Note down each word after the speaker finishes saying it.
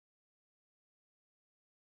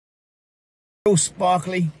All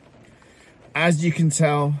sparkly. As you can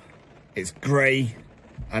tell, it's grey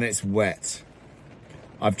and it's wet.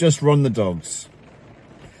 I've just run the dogs.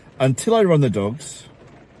 Until I run the dogs,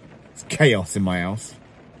 it's chaos in my house.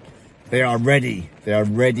 They are ready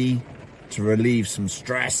to relieve some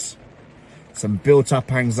stress, some built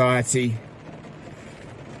up anxiety.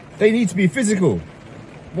 They need to be physical.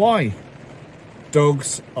 Why?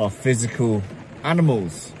 Dogs are physical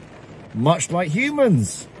animals, much like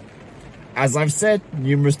humans. As I've said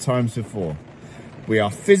numerous times before, we are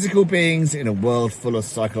physical beings in a world full of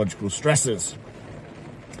psychological stressors.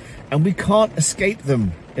 And we can't escape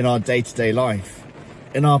them in our day-to-day life,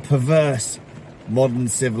 in our perverse, modern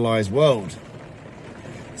civilized world.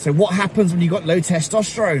 So what happens when you've got low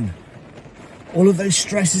testosterone? All of those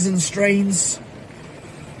stresses and strains,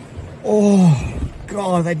 oh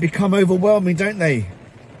God, they become overwhelming, don't they?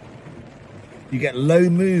 You get low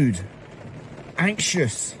mood,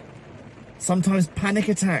 anxious, sometimes panic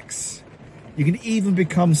attacks. You can even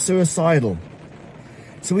become suicidal.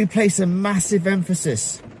 So we place a massive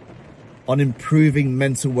emphasis on improving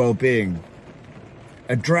mental well-being,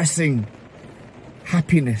 addressing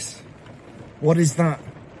happiness. What is that?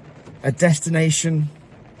 A destination?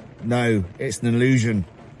 No, it's an illusion.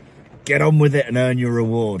 Get on with it and earn your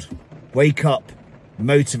reward. Wake up,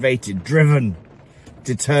 motivated, driven,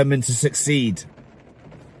 determined to succeed,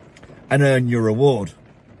 and earn your reward.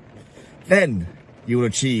 Then you will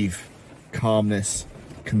achieve calmness,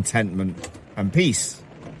 contentment, and peace.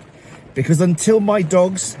 Because until my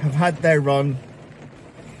dogs have had their run,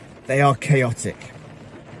 they are chaotic.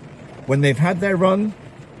 When they've had their run,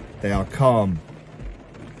 they are calm.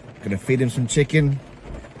 Gonna feed them some chicken,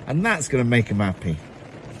 and that's gonna make them happy.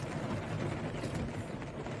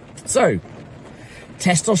 So,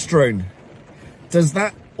 testosterone, does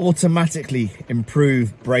that automatically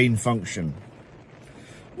improve brain function?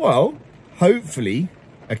 Well, hopefully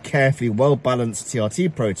a carefully well-balanced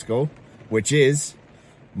TRT protocol, which is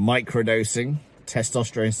microdosing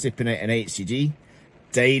testosterone, cypionate and HCG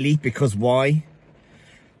daily, because why?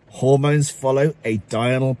 Hormones follow a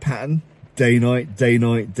diurnal pattern, day, night, day,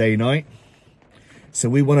 night, day, night. So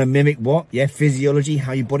we want to mimic what? Yeah, physiology,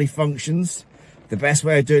 how your body functions. The best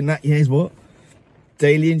way of doing that, yeah, is what?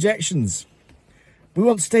 Daily injections. We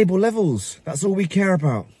want stable levels. That's all we care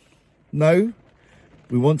about. No,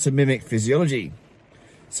 we want to mimic physiology.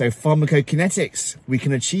 So pharmacokinetics, we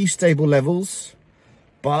can achieve stable levels,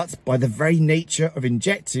 but by the very nature of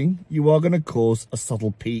injecting, you are going to cause a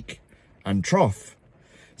subtle peak and trough.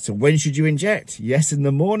 So when should you inject? Yes, in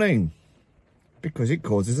the morning, because it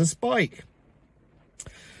causes a spike.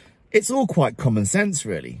 It's all quite common sense,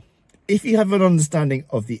 really. If you have an understanding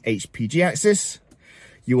of the HPG axis,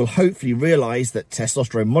 you will hopefully realize that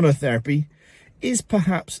testosterone monotherapy is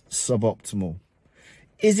perhaps suboptimal.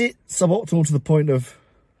 Is it suboptimal to the point of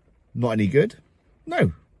not any good?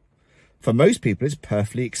 No. For most people, it's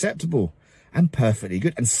perfectly acceptable and perfectly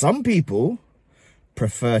good. And some people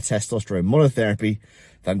prefer testosterone monotherapy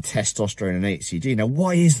than testosterone and HCG. Now,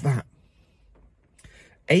 why is that?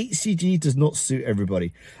 HCG does not suit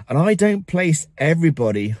everybody. And I don't place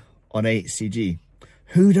everybody on HCG.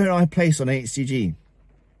 Who don't I place on HCG?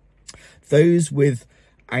 Those with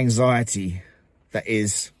anxiety that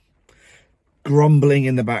is grumbling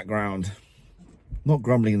in the background. Not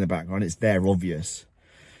grumbling in the background, it's there, obvious.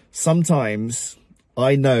 Sometimes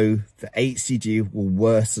I know that HCG will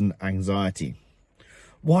worsen anxiety.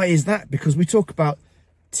 Why is that? Because we talk about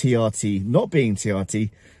TRT not being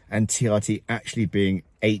TRT and TRT actually being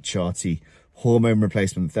HRT, hormone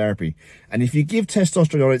replacement therapy. And if you give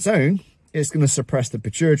testosterone on its own, it's going to suppress the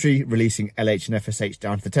pituitary, releasing LH and FSH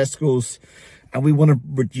down to the testicles. And we want to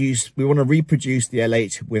reproduce the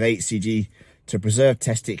LH with HCG to preserve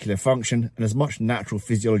testicular function and as much natural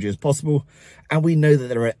physiology as possible. And we know that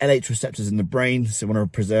there are LH receptors in the brain, so we want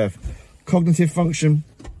to preserve cognitive function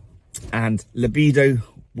and libido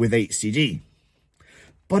with HCG.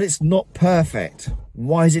 But it's not perfect.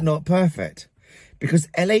 Why is it not perfect? Because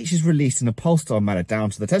LH is released in a pulsatile manner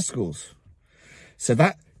down to the testicles. So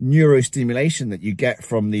that neurostimulation that you get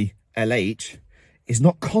from the LH is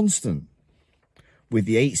not constant. With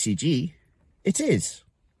the HCG, it is.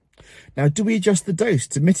 Now, do we adjust the dose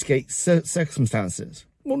to mitigate circumstances?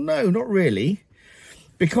 Well, no, not really,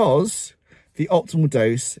 because the optimal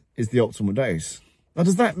dose is the optimal dose. Now,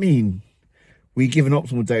 does that mean we give an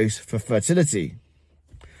optimal dose for fertility?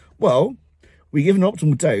 Well, we give an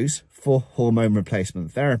optimal dose for hormone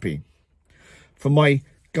replacement therapy. For my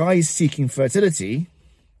guys seeking fertility,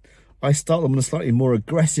 I start them on a slightly more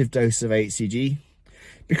aggressive dose of HCG,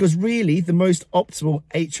 because really the most optimal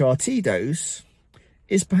HRT dose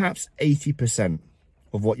is perhaps 80%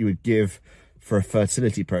 of what you would give for a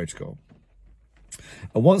fertility protocol.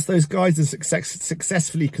 And once those guys are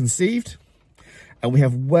successfully conceived, and we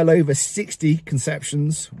have well over 60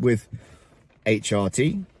 conceptions with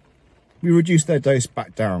HRT, we reduce their dose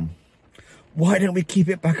back down. Why don't we keep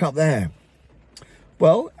it back up there?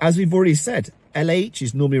 Well, as we've already said, LH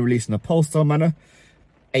is normally released in a pulsatile manner.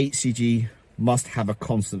 HCG must have a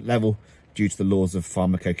constant level due to the laws of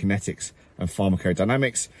pharmacokinetics and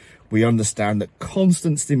pharmacodynamics. We understand that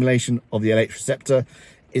constant stimulation of the LH receptor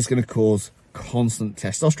is going to cause constant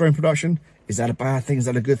testosterone production. Is that a bad thing? Is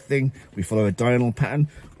that a good thing? We follow a diurnal pattern.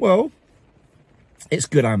 Well, it's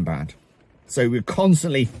good and bad. So we're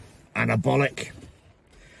constantly anabolic.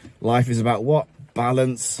 Life is about what?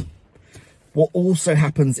 Balance. What also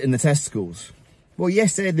happens in the testicles? Well,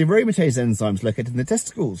 yes, they're the aromatase enzymes located in the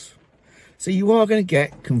testicles. So you are going to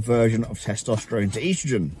get conversion of testosterone to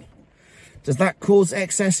estrogen. Does that cause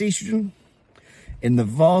excess estrogen? In the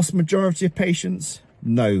vast majority of patients,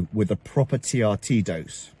 no, with a proper TRT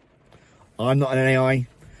dose. I'm not an AI.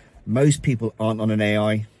 Most people aren't on an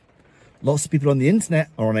AI. Lots of people on the internet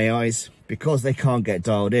are on AIs because they can't get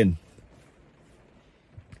dialed in.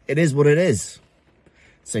 It is what it is.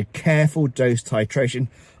 So careful dose titration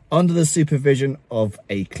under the supervision of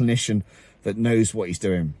a clinician that knows what he's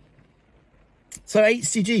doing. So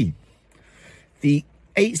HCG. The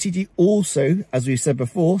HCG also, as we've said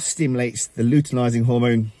before, stimulates the luteinizing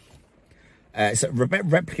hormone. So it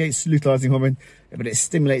replicates luteinizing hormone, but it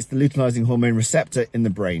stimulates the luteinizing hormone receptor in the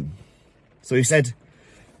brain. So we said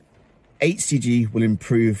HCG will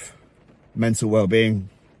improve mental well-being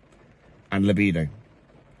and libido.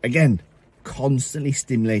 Again, constantly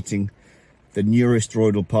stimulating the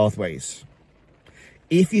neurosteroidal pathways.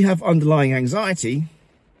 If you have underlying anxiety,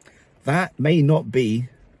 that may not be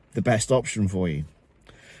the best option for you.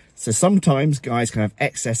 So sometimes guys can have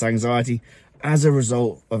excess anxiety as a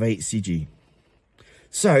result of HCG.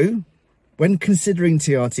 So when considering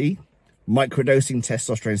TRT, microdosing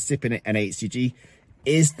testosterone, stipinate and HCG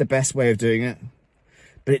is the best way of doing it,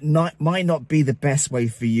 but it might not be the best way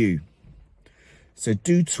for you. So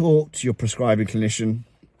do talk to your prescribing clinician.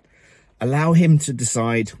 Allow him to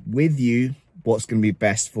decide with you what's going to be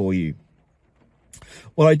best for you.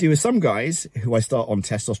 What I do with some guys who I start on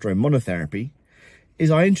testosterone monotherapy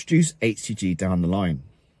is I introduce HCG down the line.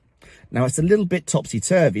 Now, it's a little bit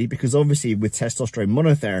topsy-turvy because obviously with testosterone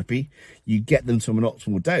monotherapy, you get them to an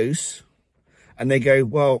optimal dose and they go,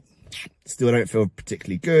 well, still don't feel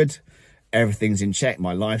particularly good. Everything's in check,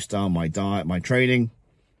 my lifestyle, my diet, my training.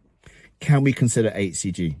 Can we consider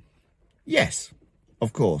HCG? Yes,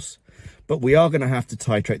 of course. But we are going to have to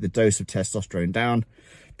titrate the dose of testosterone down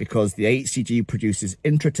because the HCG produces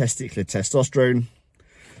intratesticular testosterone.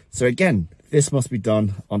 So again, this must be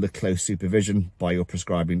done under close supervision by your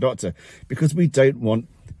prescribing doctor because we don't want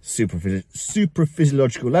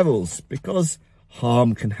supraphysiological levels because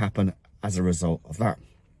harm can happen as a result of that.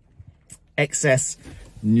 Excess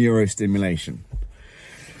neurostimulation.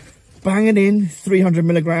 Banging in 300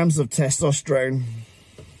 milligrams of testosterone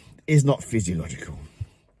is not physiological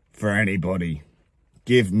for anybody.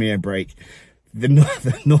 Give me a break. The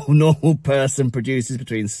normal person produces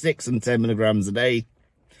between 6 and 10 milligrams a day.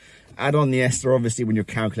 Add on the ester, obviously, when you're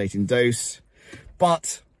calculating dose.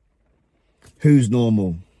 But who's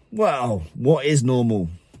normal? Well, what is normal?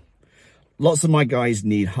 Lots of my guys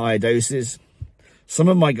need higher doses. Some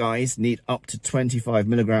of my guys need up to 25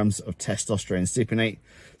 milligrams of testosterone stipinate,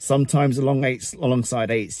 sometimes alongside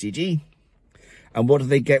HCG. And what do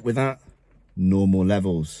they get with that? Normal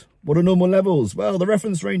levels. What are normal levels? Well, the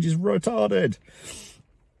reference range is retarded.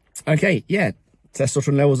 Okay, yeah,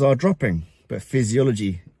 testosterone levels are dropping, but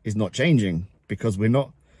physiology is not changing because we're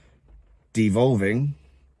not devolving.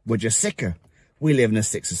 We're just sicker. We live in a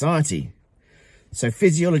sick society. So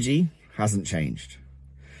physiology hasn't changed.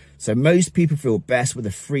 So most people feel best with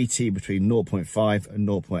a free T between 0.5 and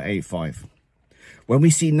 0.85. When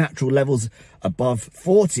we see natural levels above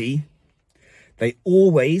 40, they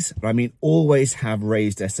always, I mean always, have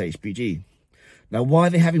raised SHBG. Now, why are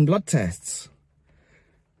they having blood tests?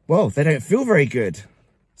 Well, they don't feel very good.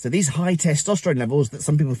 So these high testosterone levels that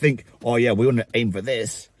some people think, oh yeah, we want to aim for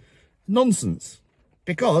this. Nonsense.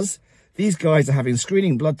 Because these guys are having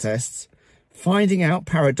screening blood tests, finding out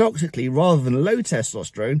paradoxically, rather than low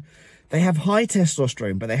testosterone, they have high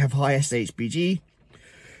testosterone, but they have high SHBG,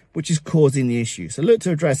 which is causing the issue. So look to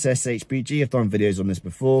address SHBG. I've done videos on this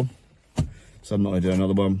before, so I'm not going to do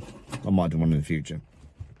another one. I might do one in the future.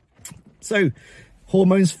 So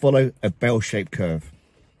hormones follow a bell-shaped curve.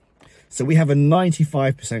 So we have a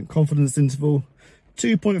 95% confidence interval.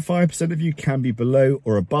 2.5% of you can be below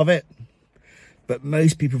or above it. but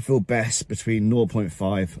most people feel best between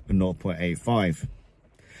 0.5 and 0.85.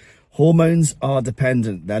 Hormones are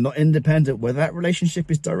dependent. They're not independent. Whether that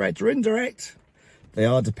relationship is direct or indirect, they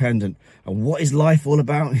are dependent. And what is life all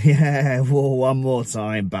about? Yeah, well, one more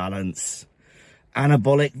time, balance.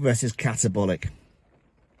 Anabolic versus catabolic.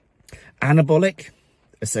 Anabolic,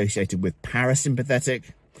 associated with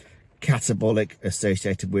parasympathetic. Catabolic,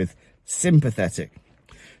 associated with sympathetic.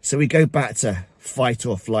 So we go back to fight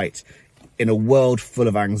or flight in a world full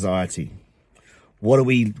of anxiety. What are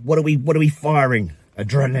we firing?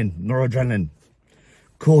 Adrenaline, noradrenaline,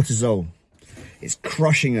 cortisol. It's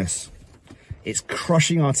crushing us. It's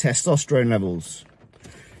crushing our testosterone levels.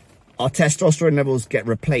 Our testosterone levels get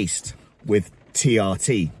replaced with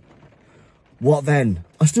TRT. What then?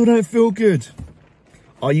 I still don't feel good.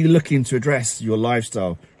 Are you looking to address your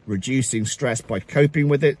lifestyle, reducing stress by coping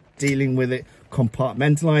with it, dealing with it,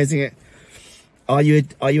 compartmentalizing it? Are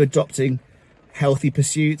you adopting healthy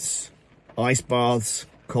pursuits, ice baths,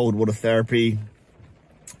 cold water therapy,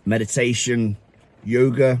 meditation,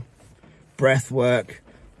 yoga, breath work,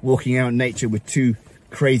 walking out in nature with 2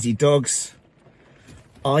 crazy dogs?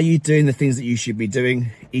 Are you doing the things that you should be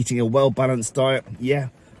doing? Eating a well-balanced diet? Yeah,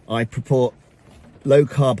 I purport low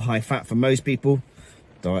carb, high fat for most people.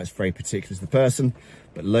 Diet's very particular to the person,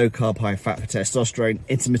 but low carb, high fat for testosterone,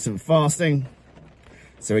 intermittent fasting.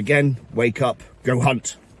 So again, wake up, go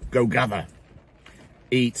hunt, go gather,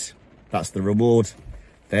 eat, that's the reward,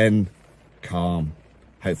 then calm.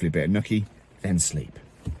 Hopefully a bit of nookie, then sleep.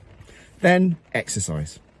 Then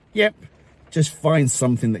exercise. Yep, just find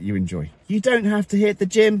something that you enjoy. You don't have to hit the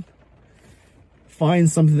gym.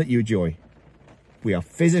 Find something that you enjoy. We are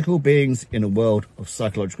physical beings in a world of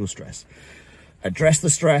psychological stress. Address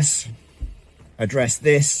the stress. Address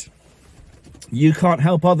this. You can't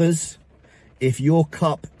help others if your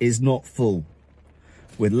cup is not full.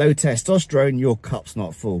 With low testosterone, your cup's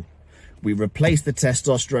not full. We replace the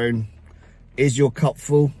testosterone. Is your cup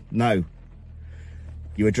full? No.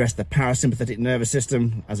 You address the parasympathetic nervous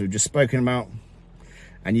system, as we've just spoken about.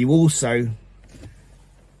 And you also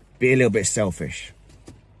be a little bit selfish,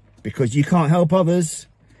 because you can't help others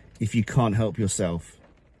if you can't help yourself.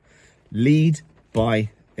 Lead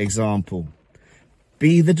by example.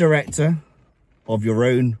 Be the director of your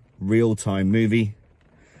own real-time movie.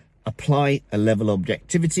 Apply a level of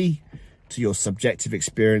objectivity to your subjective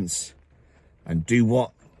experience, and do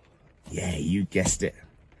what? Yeah, you guessed it.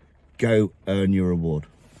 Go earn your reward.